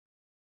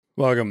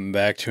Welcome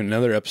back to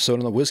another episode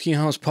of the Whiskey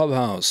House Pub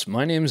House.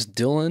 My name's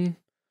Dylan.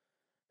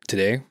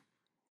 Today,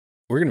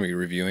 we're going to be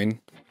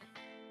reviewing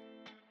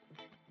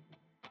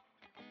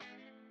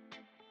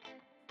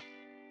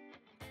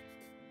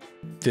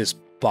this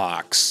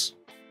box.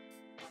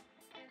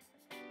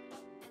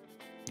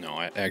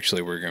 No,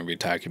 actually, we're going to be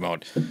talking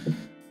about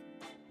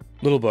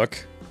Little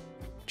Book,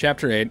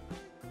 Chapter 8,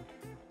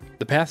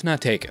 The Path Not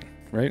Taken,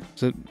 right?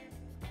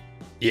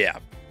 Yeah,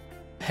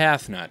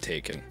 Path Not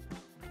Taken.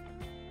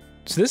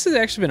 So this has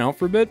actually been out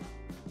for a bit,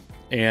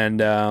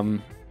 and I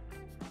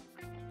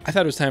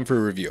thought it was time for a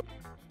review.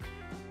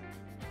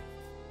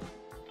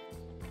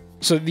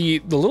 So the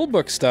Little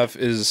Book stuff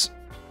is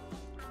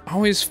I'm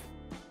always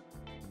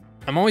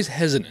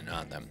hesitant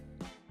on them.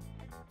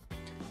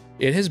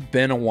 It has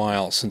been a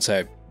while since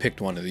I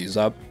picked one of these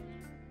up.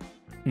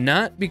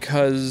 Not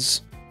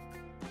because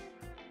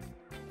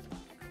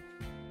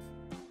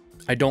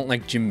I don't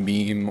like Jim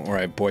Beam or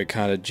I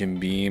boycotted Jim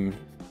Beam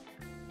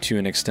to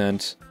an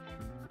extent.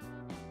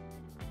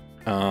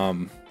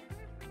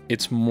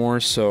 It's more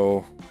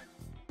so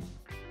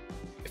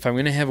if I'm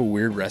gonna have a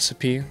weird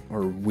recipe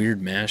or a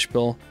weird mash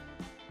bill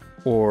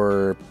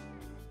or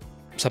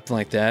something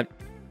like that,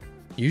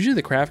 usually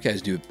the craft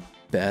guys do it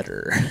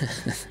better.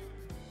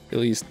 At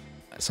least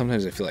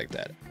sometimes I feel like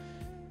that.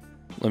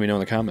 Let me know in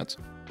the comments.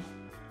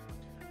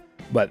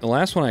 But the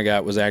last one I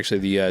got was actually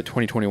the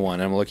 2021.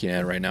 I'm looking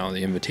at it right now,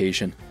 the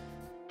invitation.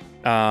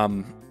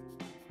 I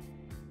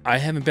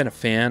haven't been a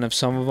fan of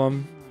some of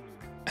them.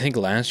 I think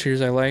last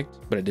year's I liked,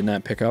 but I did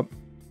not pick up.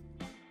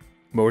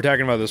 But we're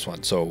talking about this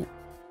one. So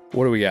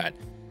what do we got?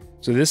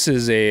 So this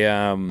is a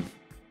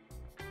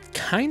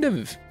kind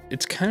of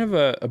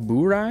a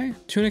Boo Rye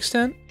to an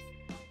extent.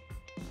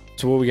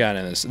 So what we got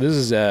in this? This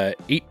is a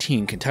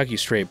 18 Kentucky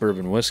Straight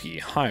Bourbon Whiskey,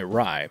 High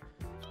Rye,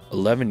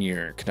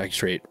 11-year Kentucky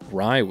Straight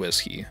Rye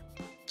Whiskey,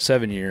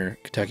 7-year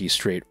Kentucky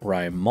Straight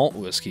Rye Malt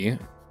Whiskey,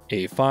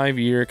 a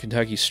 5-year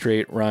Kentucky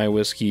Straight Rye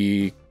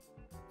Whiskey,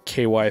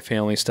 KY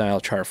Family Style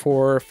Char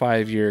 4,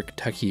 5-year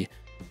Kentucky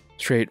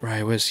Straight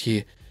Rye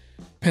Whiskey,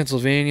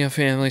 Pennsylvania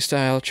Family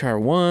Style Char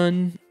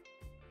 1.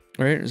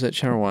 Right? Is that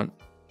Char 1?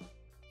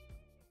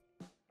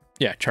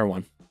 Yeah, Char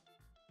 1.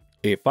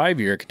 A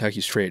 5-year Kentucky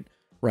Straight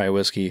Rye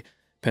Whiskey,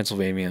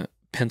 Pennsylvania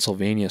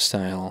Family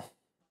Style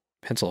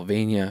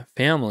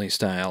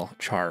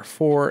Char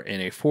 4,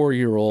 and a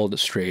 4-year-old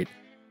Straight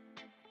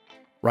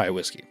Rye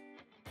Whiskey.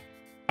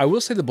 I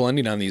will say the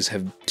blending on these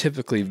have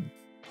typically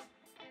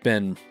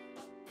been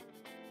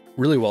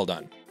really well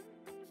done.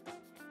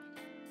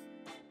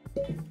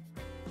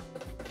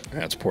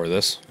 Let's pour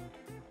this.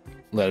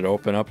 Let it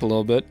open up a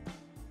little bit.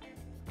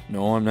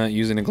 No, I'm not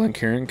using a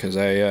Glencairn because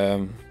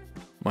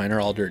mine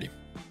are all dirty.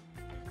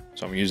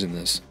 So I'm using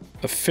this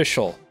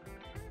official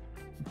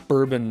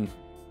Bourbon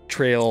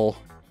Trail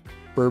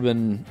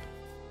Bourbon.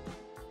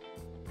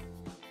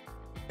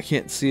 I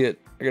can't see it.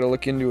 I gotta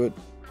look into it.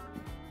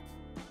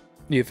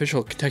 The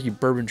official Kentucky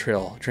Bourbon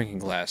Trail drinking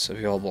glass,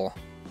 available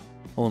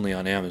only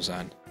on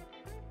Amazon.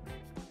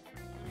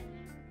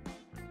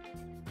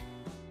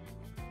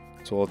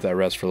 So we'll let that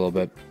rest for a little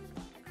bit.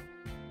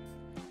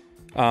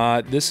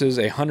 This is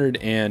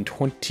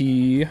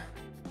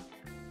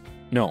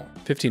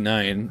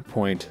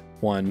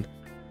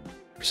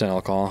 59.1%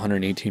 alcohol,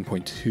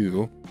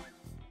 118.2.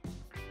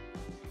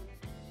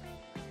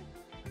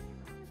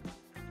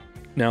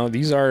 Now,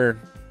 these are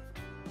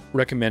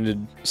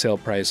recommended sale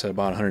price at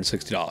about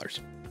 $160.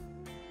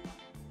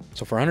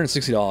 So for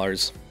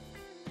 $160,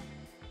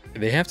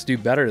 they have to do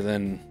better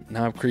than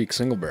Knob Creek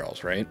single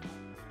barrels, right?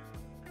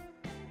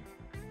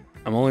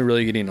 I'm only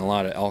really getting a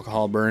lot of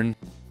alcohol burn,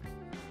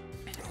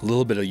 a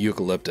little bit of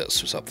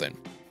eucalyptus or something.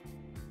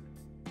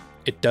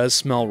 It does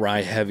smell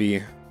rye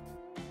heavy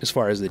as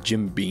far as the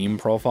Jim Beam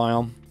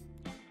profile.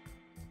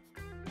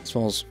 It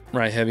smells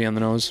rye heavy on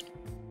the nose,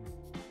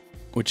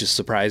 which is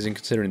surprising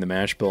considering the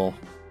mash bill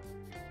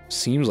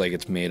seems like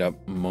it's made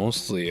up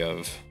mostly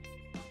of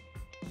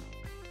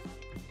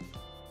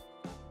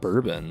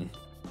bourbon.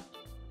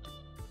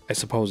 I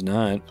suppose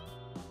not.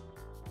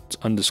 It's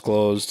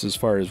undisclosed as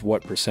far as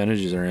what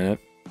percentages are in it.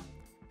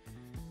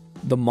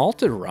 The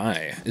malted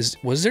rye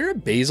was there a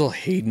Basil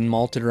Hayden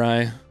malted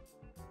rye?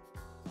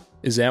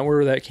 Is that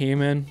where that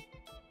came in?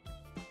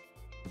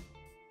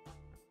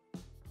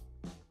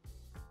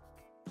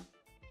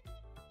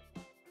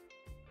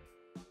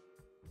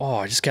 Oh,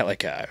 I just got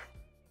like a...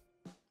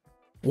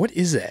 What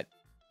is that?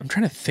 I'm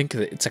trying to think of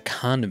it. It's a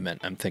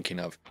condiment I'm thinking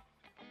of.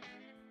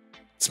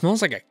 It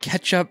smells like a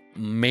ketchup,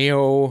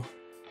 mayo...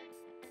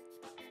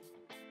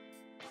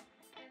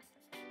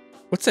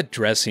 What's that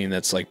dressing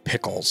that's like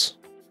pickles?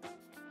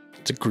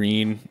 It's a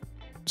green.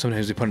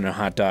 Sometimes they put it in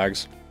hot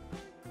dogs.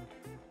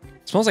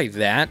 It smells like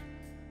that.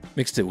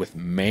 Mixed it with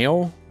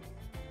mayo.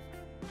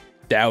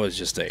 That was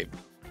just a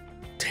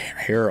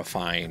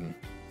terrifying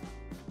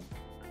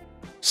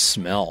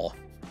smell.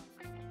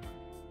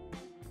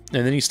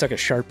 And then he stuck a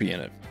Sharpie in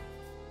it.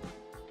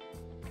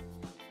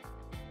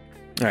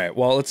 All right,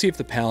 well, let's see if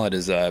the palate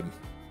is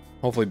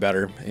hopefully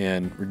better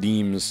and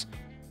redeems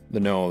the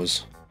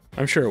nose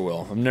I'm sure it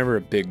will. I'm never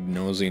a big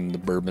nosing the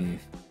bourbon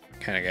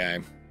kind of guy.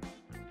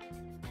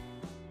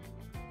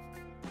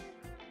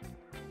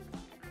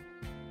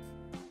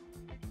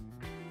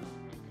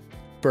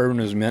 Bourbon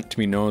was meant to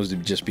be nosed to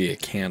just be a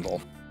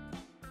candle.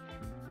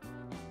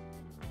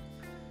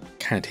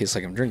 Kind of tastes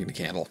like I'm drinking a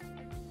candle.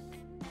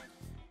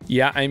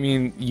 Yeah, I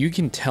mean, you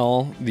can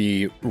tell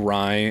the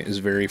rye is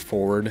very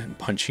forward and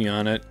punchy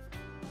on it.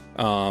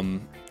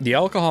 The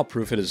alcohol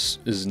proof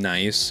is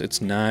nice.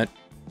 It's not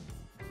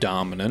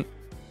dominant.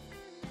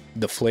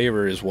 The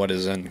flavor is what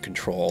is in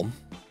control,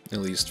 at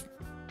least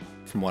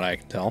from what I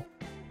can tell.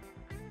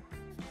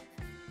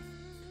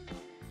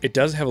 It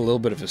does have a little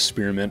bit of a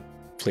spearmint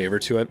flavor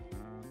to it.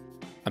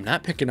 I'm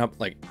not picking up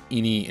like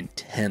any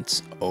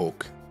intense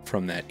oak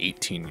from that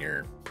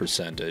 18-year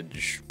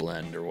percentage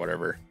blend or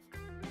whatever.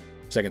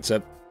 Second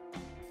sip.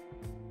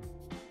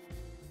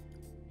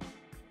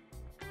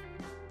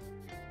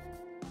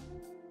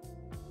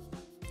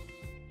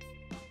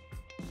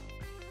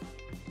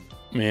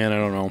 Man, I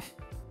don't know.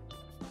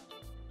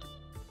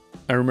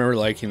 I remember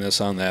liking this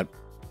on the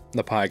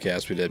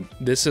podcast we did.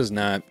 This is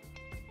not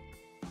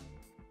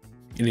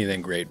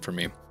anything great for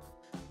me.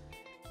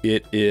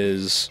 It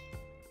is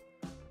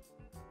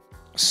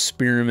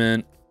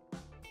spearmint,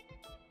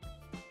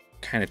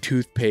 kind of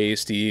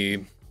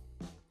toothpastey.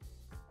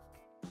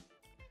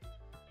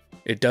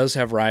 It does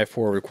have rye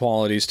forward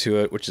qualities to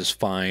it, which is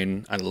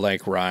fine. I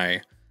like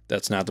rye.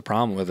 That's not the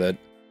problem with it.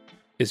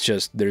 It's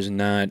just there's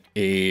not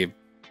a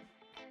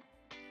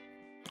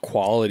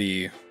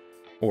quality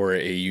or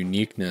a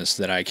uniqueness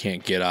that I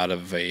can't get out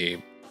of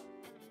a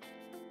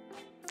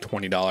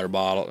 $20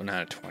 bottle.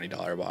 Not a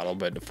 $20 bottle,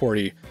 but a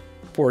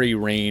 40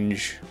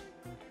 range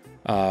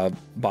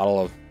bottle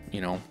of,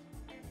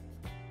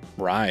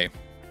 rye.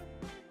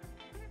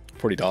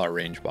 $40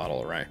 range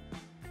bottle of rye.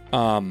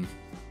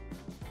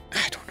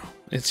 I don't know.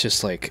 It's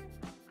just like,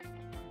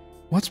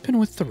 what's been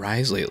with the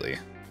ryes lately?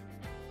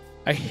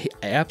 I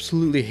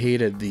absolutely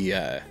hated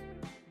the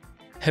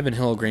Heaven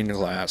Hill grain to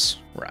glass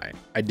rye.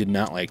 I did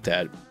not like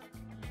that.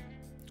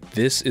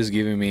 This is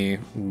giving me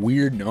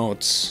weird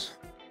notes.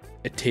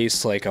 It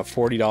tastes like a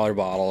 $40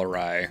 bottle of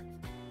rye.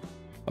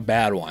 A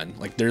bad one.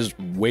 Like, there's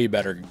way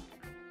better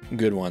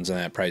good ones in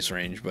that price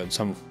range, but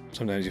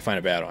sometimes you find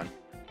a bad one.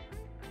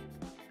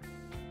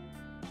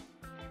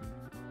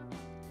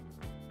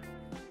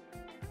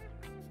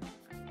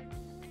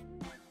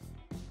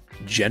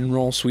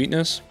 General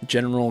sweetness,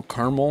 general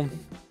caramel.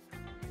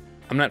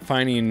 I'm not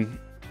finding,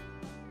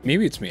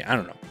 maybe it's me, I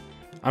don't know.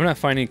 I'm not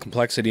finding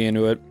complexity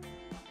into it,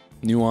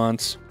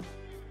 nuance.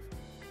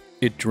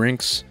 It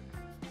drinks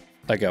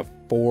like a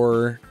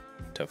 4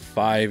 to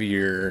 5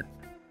 year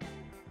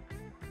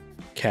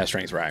cast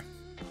strength rye.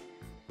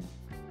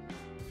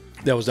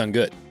 That was done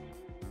good.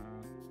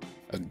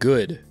 A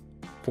good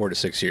 4 to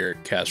 6 year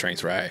cast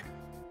strength rye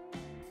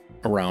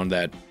around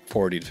that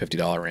 $40 to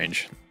 $50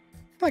 range.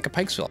 Like a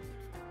Pikesville.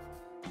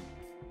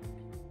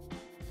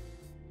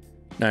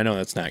 Now, I know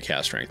that's not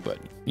cast strength, but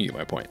you get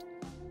my point.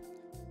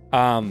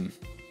 And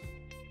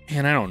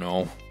I don't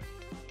know.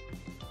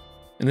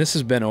 And this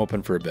has been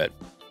open for a bit.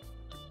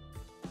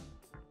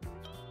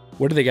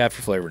 What do they got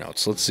for flavor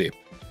notes? Let's see.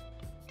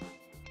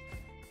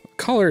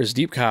 Color is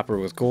deep copper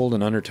with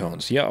golden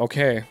undertones. Yeah,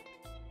 okay.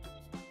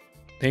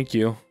 Thank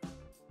you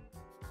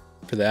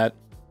for that.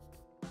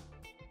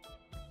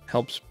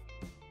 Helps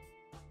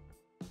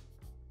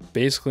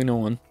basically no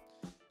one.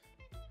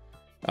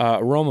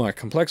 Aroma,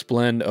 complex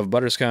blend of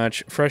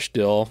butterscotch, fresh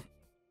dill.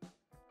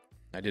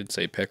 I did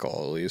say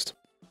pickle at least.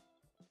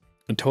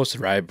 And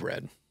toasted rye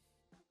bread.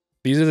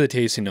 These are the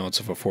tasting notes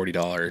of a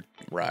 $40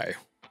 rye.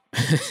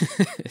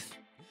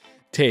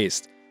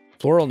 Taste.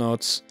 Floral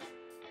notes,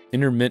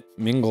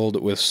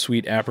 intermingled with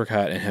sweet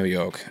apricot and heavy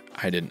oak.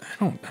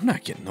 I'm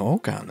not getting the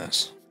oak on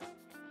this.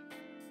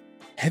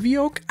 Heavy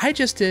oak? I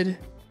just did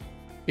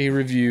a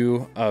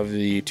review of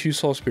the Two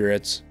Soul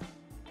Spirits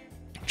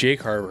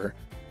Jake Harbor.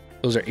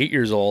 Those are 8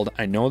 years old.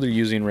 I know they're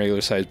using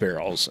regular sized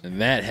barrels, and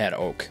that had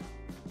oak.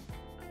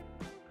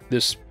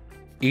 This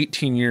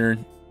 18-year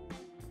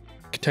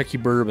Kentucky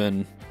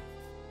bourbon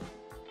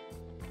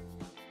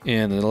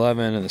and the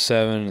 11 and the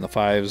 7 and the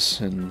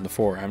 5s and the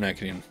 4, I'm not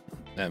getting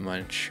that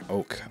much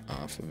oak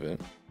off of it.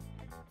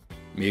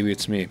 Maybe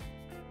it's me.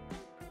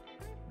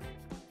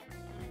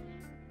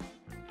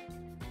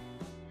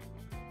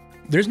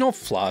 There's no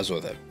flaws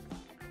with it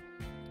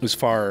as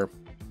far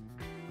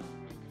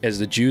as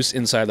the juice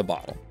inside the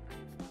bottle.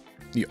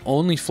 The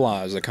only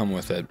flaws that come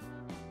with it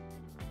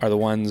are the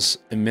ones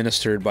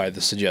administered by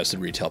the suggested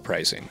retail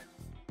pricing.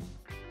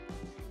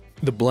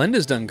 The blend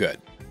is done good.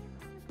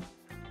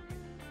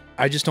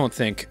 I just don't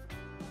think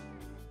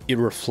it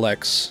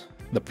reflects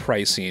the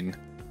pricing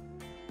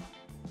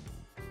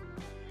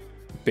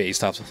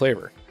based off the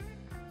flavor.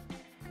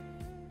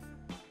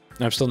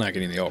 I'm still not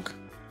getting the oak.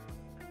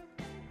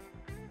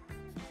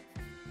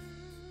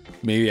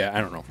 Maybe, I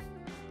don't know.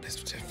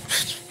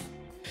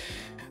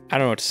 I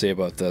don't know what to say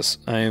about this.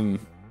 I'm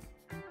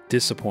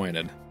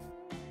disappointed,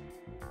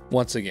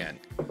 once again,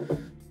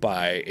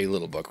 by a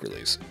little book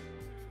release.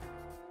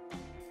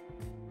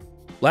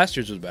 Last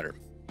year's was better.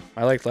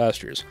 I liked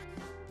last year's.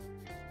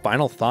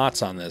 Final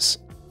thoughts on this.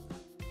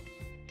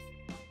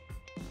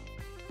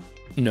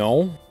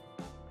 No.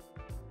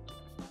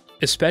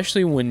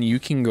 Especially when you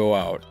can go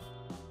out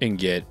and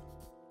get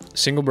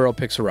single barrel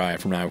picks of rye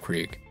from Knob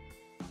Creek,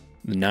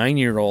 the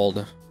 9-year-old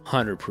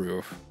 100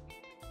 proof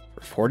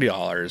for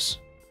 $40.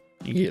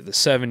 You get the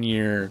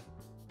 7-year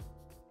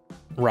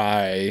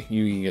rye.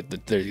 You can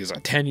get there's a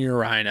 10-year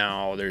rye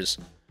now. There's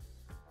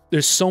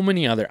so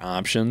many other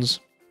options.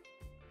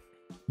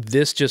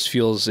 This just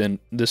feels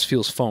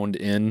phoned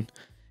in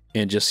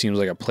and just seems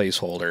like a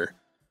placeholder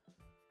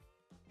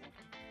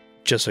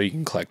just so you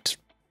can collect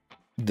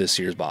this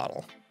year's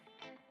bottle.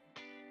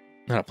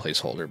 Not a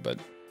placeholder, but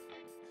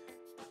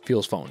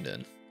feels phoned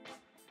in.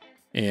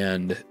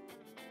 And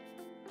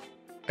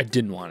I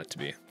didn't want it to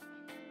be.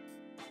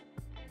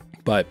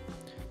 But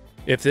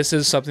if this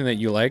is something that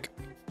you like,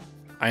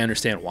 I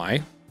understand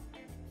why.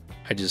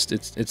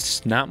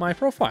 It's not my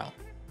profile.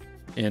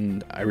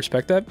 And I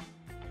respect that.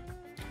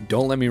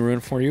 Don't let me ruin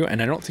it for you,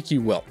 and I don't think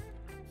you will.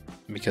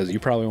 Because you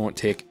probably won't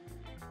take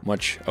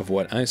much of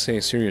what I say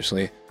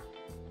seriously.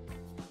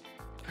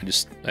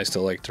 I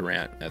still like to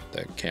rant at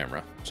the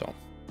camera, so.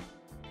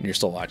 And you're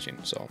still watching,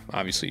 so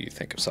obviously you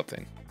think of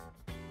something.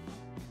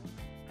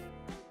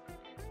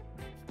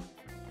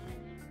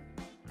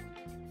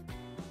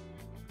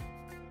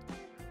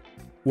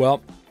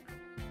 Well,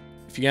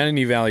 if you got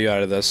any value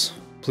out of this,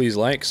 please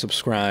like,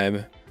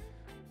 subscribe,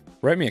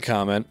 write me a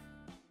comment.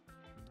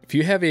 If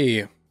you have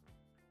a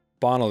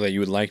bottle that you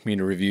would like me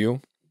to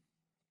review,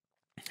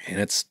 and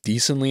it's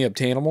decently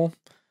obtainable,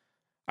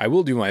 I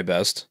will do my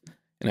best,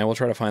 and I will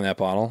try to find that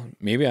bottle.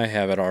 Maybe I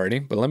have it already,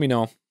 but let me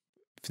know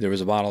if there was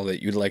a bottle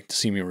that you'd like to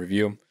see me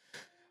review.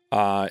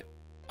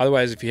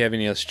 Otherwise, if you have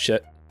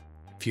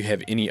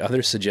any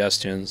other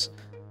suggestions,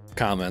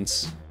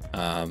 comments,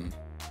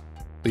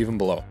 leave them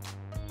below.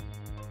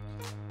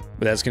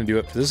 But that's going to do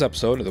it for this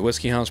episode of the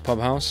Whiskey House Pub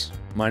House.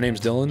 My name's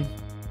Dylan,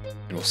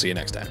 and we'll see you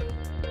next time.